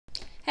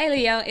Hey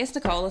Leo, it's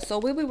Nicola. So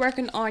we'll be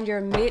working on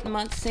your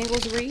mid-month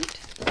singles read.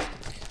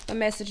 What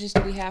messages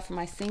do we have for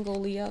my single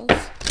Leos?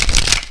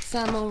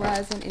 Sun, Moon,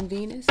 Rising, and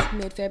Venus,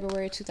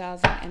 mid-February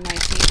 2019.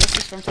 This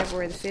is from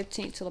February the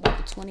 15th till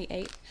about the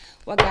 28th.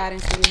 What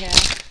guidance do we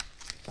have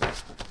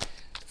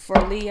for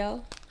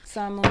Leo,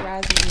 Sun, Moon,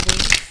 Rising, and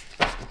Venus?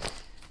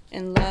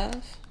 In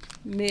love,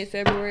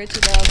 mid-February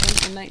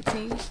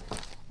 2019.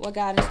 What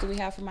guidance do we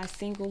have for my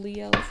single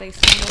Leos? They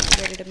single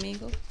and ready to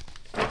mingle.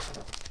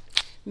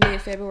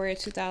 Mid-February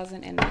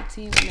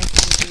 2019. What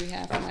messages do we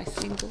have for my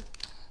single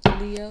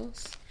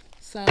Leos?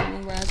 Sun,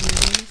 Moon, Rising, and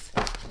Venus.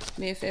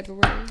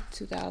 Mid-February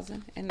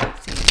 2019.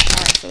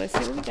 Alright, so let's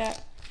see what we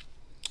got.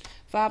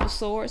 Five of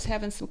Swords,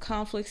 having some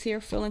conflicts here,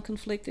 feeling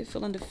conflicted,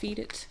 feeling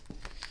defeated.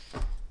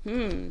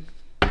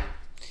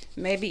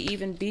 Maybe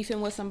even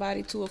beefing with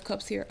somebody. Two of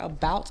Cups here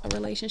about a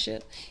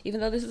relationship. Even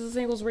though this is a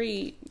singles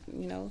read,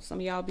 you know, some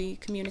of y'all be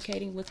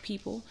communicating with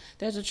people.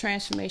 There's a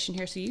transformation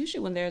here. So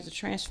usually when there's a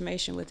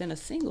transformation within a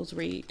singles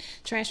read,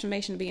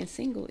 transformation to being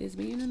single is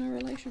being in a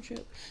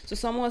relationship. So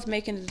someone's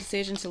making a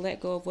decision to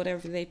let go of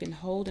whatever they've been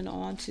holding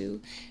on to.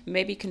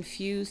 Maybe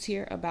confused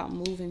here about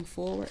moving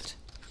forward.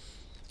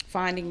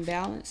 Finding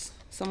balance.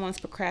 Someone's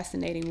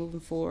procrastinating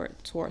moving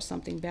forward towards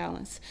something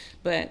balanced.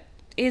 But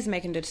is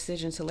making the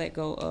decision to let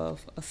go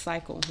of a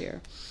cycle here.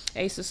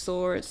 Ace of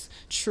Swords,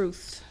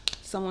 truth.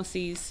 Someone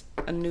sees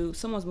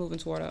someone's moving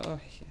toward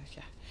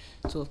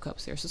Two of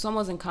Cups here. So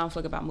someone's in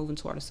conflict about moving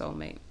toward a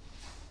soulmate.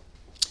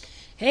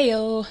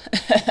 Heyo.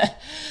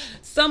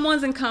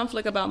 Someone's in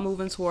conflict about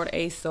moving toward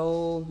a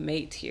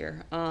soulmate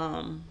here.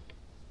 Y'all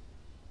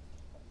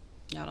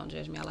don't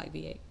judge me. I like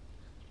V8.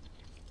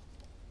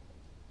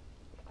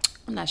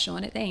 I'm not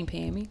showing it. They ain't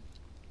paying me.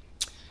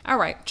 All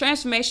right.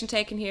 Transformation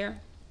taken here.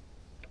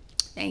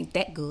 They ain't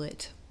that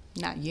good.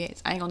 Not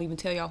yet. I ain't gonna even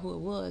tell y'all who it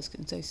was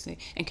in case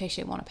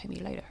you want to pay me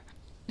later.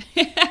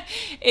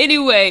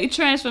 Anyway,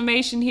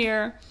 transformation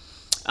here.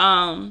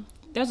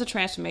 There's a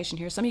transformation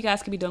here. Some of you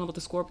guys could be dealing with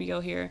the Scorpio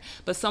here,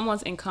 but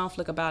someone's in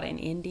conflict about an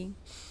ending.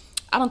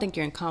 I don't think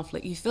you're in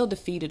conflict. You feel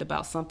defeated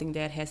about something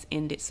that has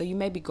ended. So you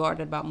may be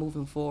guarded about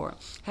moving forward.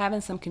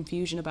 Having some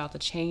confusion about the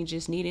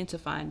changes, needing to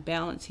find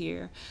balance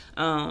here.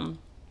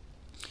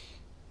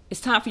 It's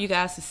time for you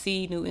guys to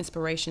see new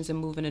inspirations and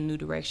move in a new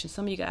direction.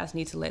 Some of you guys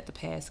need to let the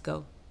past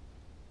go.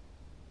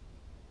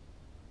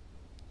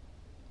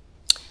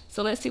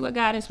 So let's see what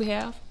guidance we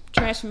have.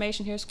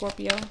 Transformation here,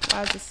 Scorpio.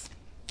 Why is this?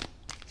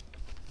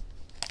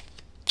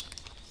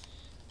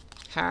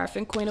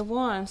 Hierophant, Queen of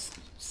Wands.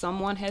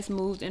 Someone has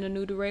moved in a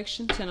new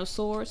direction. Ten of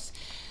Swords.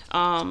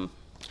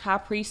 High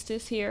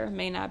Priestess here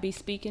may not be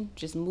speaking,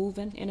 just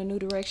moving in a new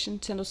direction.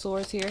 Ten of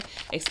Swords here,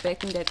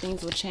 expecting that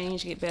things will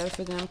change, get better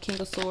for them. King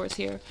of Swords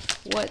here.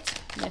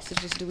 What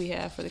messages do we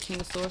have for the King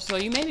of Swords? So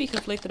you may be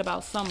conflicted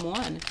about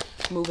someone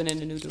moving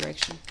in a new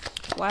direction.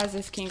 Why is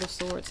this King of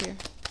Swords here?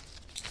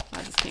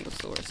 Why is this King of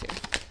Swords here?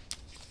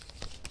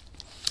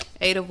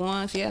 Eight of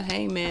Wands, yeah,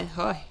 Hangman.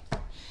 Hi.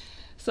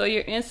 So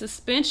you're in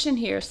suspension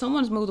here.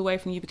 Someone's moved away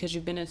from you because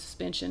you've been in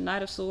suspension.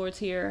 Knight of Swords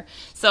here.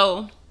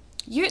 So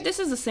this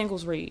is a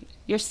singles read.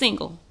 You're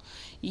single.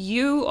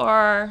 You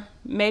are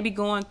maybe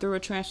going through a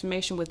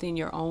transformation within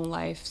your own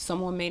life.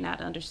 Someone may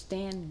not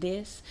understand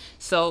this.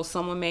 So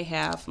someone may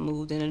have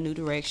moved in a new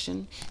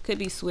direction. Could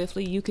be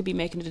swiftly. You could be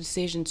making a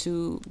decision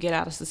to get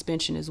out of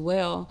suspension as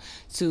well.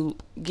 To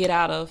get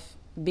out of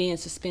being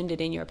suspended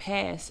in your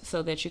past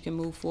so that you can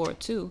move forward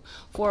too.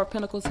 Four of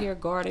Pentacles here,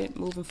 guarded,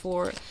 moving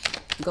forward.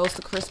 Ghost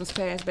of Christmas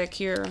past back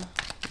here,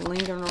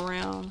 lingering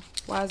around.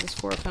 Why is this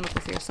Four of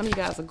Pentacles here? Some of you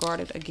guys are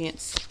guarded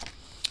against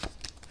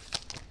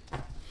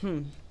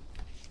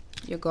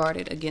you're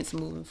guarded against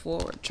moving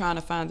forward, trying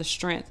to find the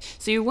strength.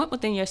 So you went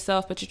within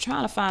yourself, but you're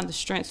trying to find the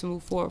strength to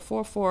move forward.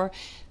 4-4,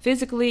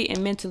 physically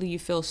and mentally you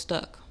feel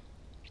stuck,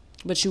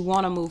 but you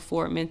want to move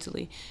forward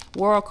mentally.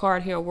 World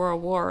card here,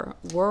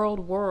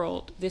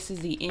 world. This is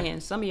the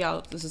end. Some of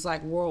y'all, this is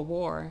like world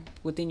war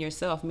within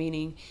yourself,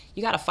 meaning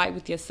you got to fight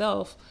with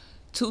yourself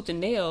tooth and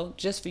nail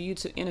just for you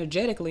to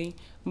energetically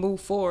move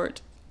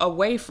forward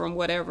away from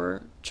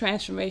whatever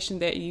transformation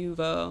that you've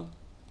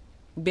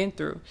been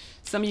through.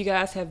 Some of you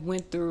guys have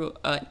went through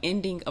an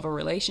ending of a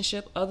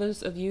relationship.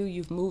 Others of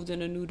you've moved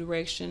in a new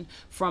direction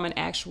from an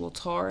actual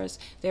Taurus.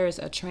 There is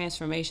a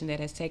transformation that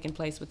has taken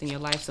place within your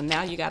life. So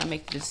now you got to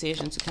make the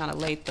decision to kind of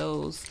let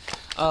those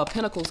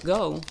pentacles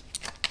go.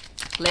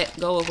 Let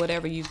go of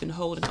whatever you've been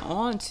holding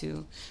on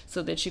to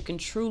so that you can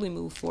truly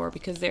move forward,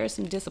 because there are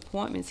some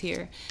disappointments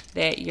here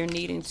that you're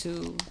needing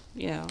to,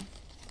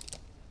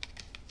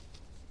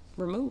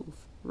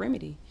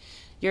 remedy.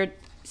 You're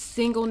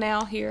single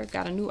now here,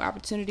 got a new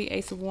opportunity.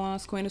 Ace of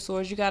Wands, Queen of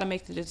Swords. You got to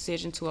make the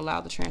decision to allow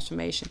the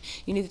transformation.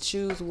 You need to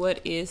choose what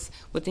is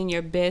within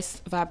your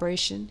best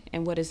vibration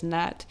and what is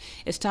not.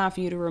 It's time for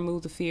you to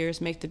remove the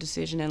fears, make the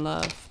decision in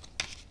love.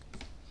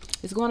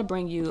 It's going to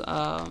bring you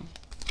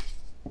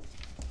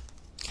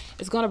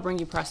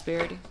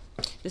prosperity.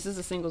 This is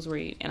a singles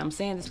read, and I'm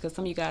saying this because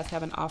some of you guys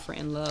have an offer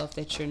in love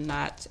that you're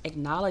not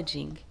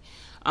acknowledging.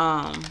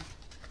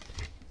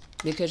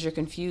 because you're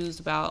confused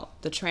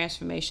about the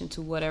transformation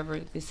to whatever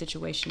the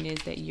situation is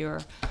that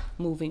you're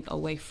moving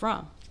away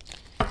from.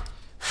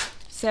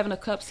 Seven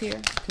of Cups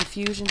here,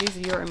 confusion. These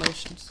are your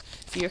emotions.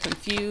 So you're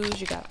confused,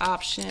 you got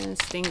options,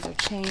 things are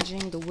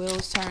changing, the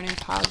wheel's turning,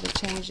 positive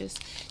changes.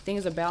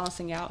 Things are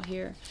balancing out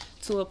here.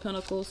 Two of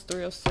Pentacles,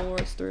 Three of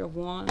Swords, Three of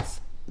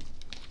Wands.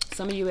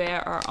 Some of you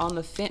are on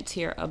the fence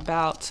here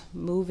about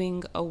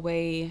moving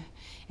away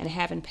and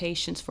having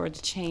patience for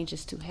the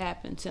changes to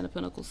happen. Ten of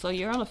Pentacles. So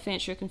you're on the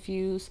fence, you're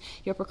confused,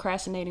 you're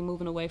procrastinating,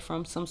 moving away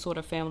from some sort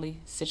of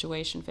family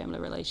situation, family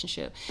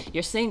relationship.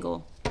 You're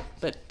single,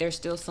 but there's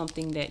still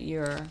something that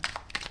you're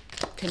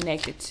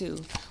connected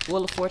to.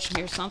 Wheel of Fortune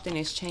here, something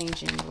is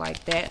changing.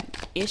 Like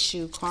that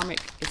issue,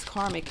 it's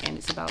karmic and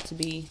it's about to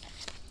be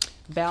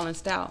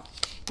balanced out.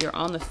 You're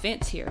on the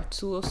fence here.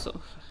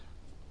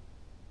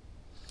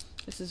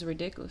 This is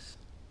ridiculous.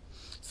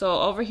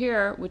 So over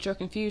here with your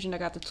confusion, I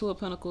got the Two of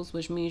Pentacles,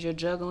 which means you're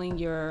juggling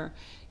you're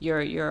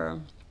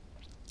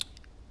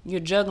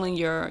juggling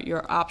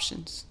your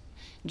options.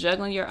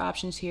 Juggling your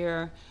options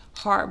here,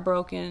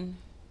 heartbroken.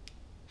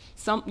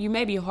 You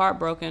may be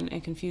heartbroken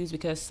and confused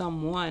because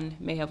someone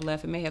may have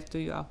left. It may have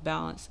threw you off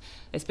balance,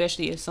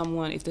 especially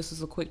if this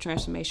was a quick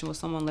transformation where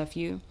someone left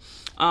you.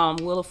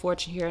 Wheel of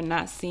Fortune here,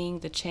 not seeing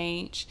the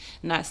change,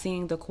 not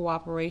seeing the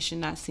cooperation,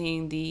 not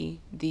seeing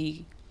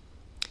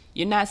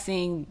you're not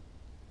seeing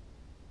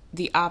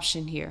the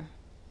option here.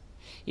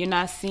 You're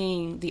not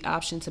seeing the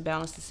option to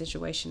balance the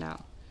situation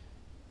out.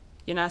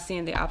 You're not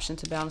seeing the option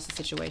to balance the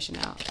situation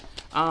out.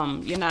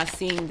 You're not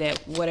seeing that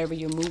whatever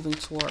you're moving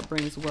toward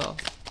brings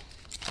wealth.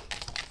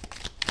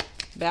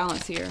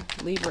 Balance here,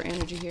 Libra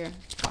energy here.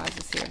 Why is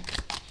this here?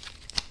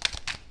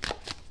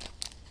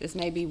 This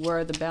may be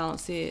where the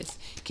balance is.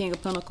 King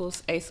of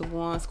Pentacles, Ace of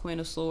Wands, Queen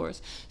of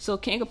Swords. So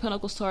King of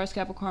Pentacles, Taurus,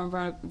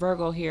 Capricorn,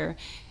 Virgo here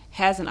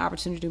has an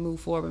opportunity to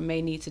move forward, but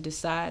may need to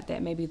decide.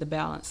 That may be the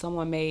balance.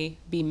 Someone may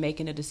be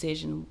making a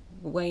decision,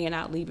 weighing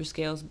out Libra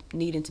scales,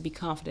 needing to be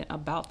confident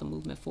about the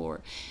movement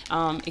forward,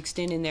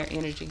 extending their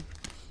energy.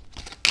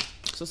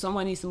 So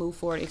someone needs to move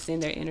forward,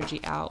 extend their energy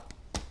out,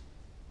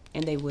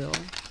 and they will.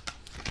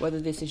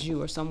 Whether this is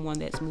you or someone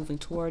that's moving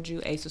towards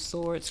you. Ace of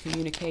Swords,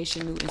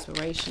 communication, new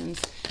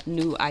inspirations,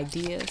 new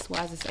ideas.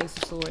 Why is this Ace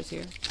of Swords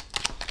here?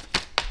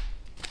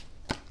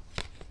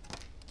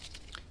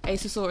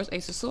 Ace of Swords,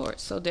 Ace of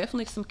Swords. So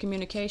definitely some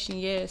communication.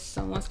 Yes,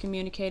 someone's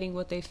communicating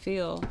what they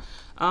feel.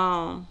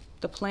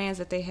 The plans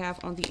that they have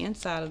on the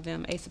inside of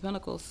them. Ace of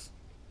Pentacles.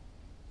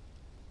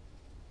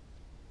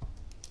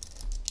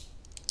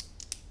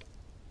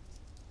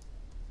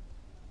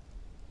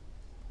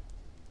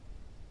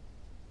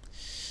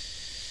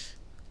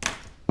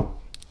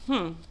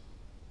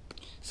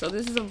 So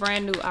this is a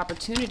brand new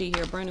opportunity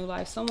here, brand new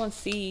life. Someone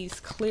sees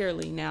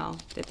clearly now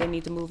that they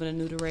need to move in a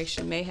new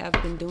direction. May have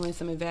been doing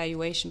some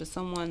evaluation, but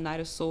someone, Knight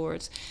of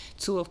Swords,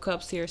 Two of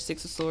Cups here,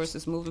 Six of Swords,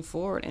 is moving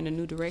forward in a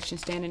new direction,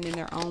 standing in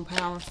their own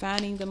power,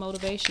 finding the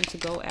motivation to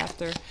go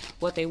after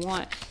what they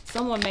want.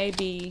 Someone may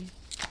be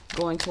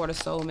going toward a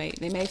soulmate.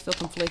 They may feel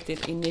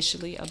conflicted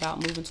initially about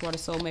moving toward a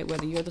soulmate,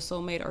 whether you're the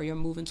soulmate or you're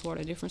moving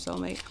toward a different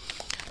soulmate.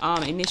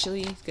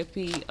 Initially, it could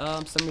be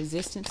some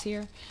resistance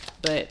here,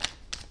 but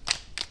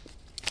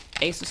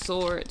Ace of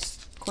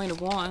Swords, Queen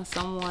of Wands,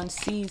 someone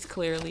sees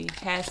clearly,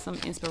 has some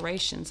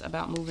inspirations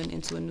about moving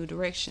into a new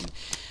direction.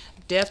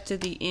 Death to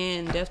the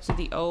end, death to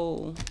the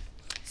old.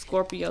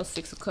 Scorpio,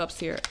 Six of Cups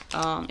here,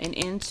 and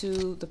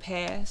into the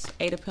past.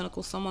 Eight of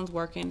Pentacles, someone's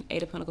working.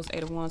 Eight of Pentacles,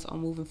 Eight of Wands on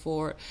moving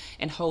forward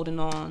and holding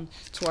on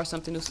towards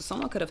something new. So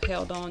someone could have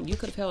held on, you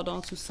could have held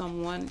on to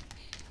someone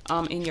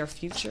in your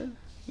future,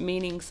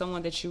 meaning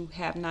someone that you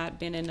have not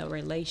been in a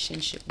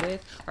relationship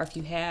with, or if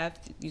you have,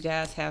 you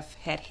guys have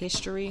had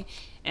history.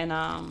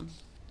 And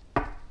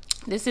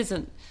this is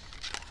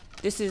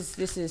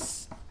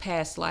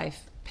past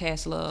life,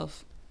 past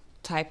love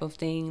type of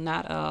thing,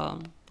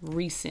 not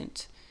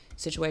recent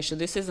situation.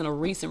 This isn't a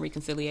recent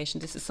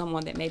reconciliation. This is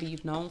someone that maybe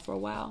you've known for a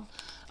while,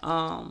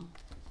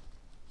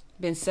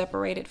 been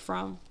separated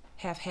from,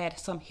 have had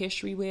some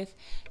history with,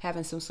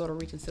 having some sort of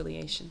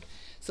reconciliation.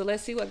 So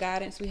let's see what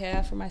guidance we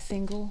have for my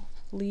single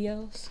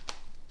Leos.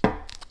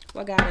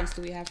 What guidance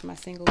do we have for my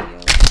single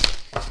Leos?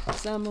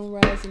 Sun, Moon,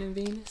 Rising, and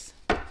Venus.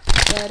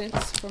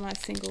 Guidance for my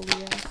single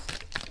Leos.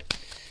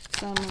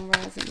 Sun, Moon,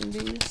 Rising, and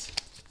Venus.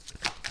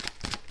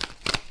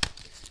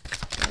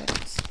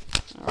 Guidance.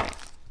 All right.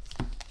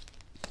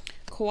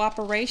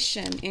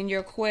 Cooperation in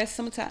your quest.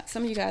 Some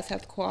of you guys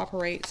have to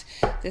cooperate.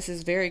 This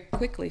is very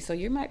quickly. So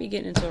you might be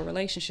getting into a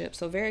relationship.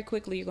 So very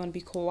quickly you're going to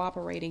be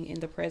cooperating in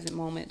the present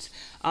moment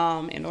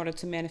in order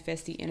to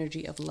manifest the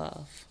energy of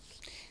love.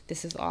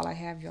 This is all I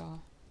have,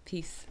 y'all.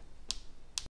 Peace.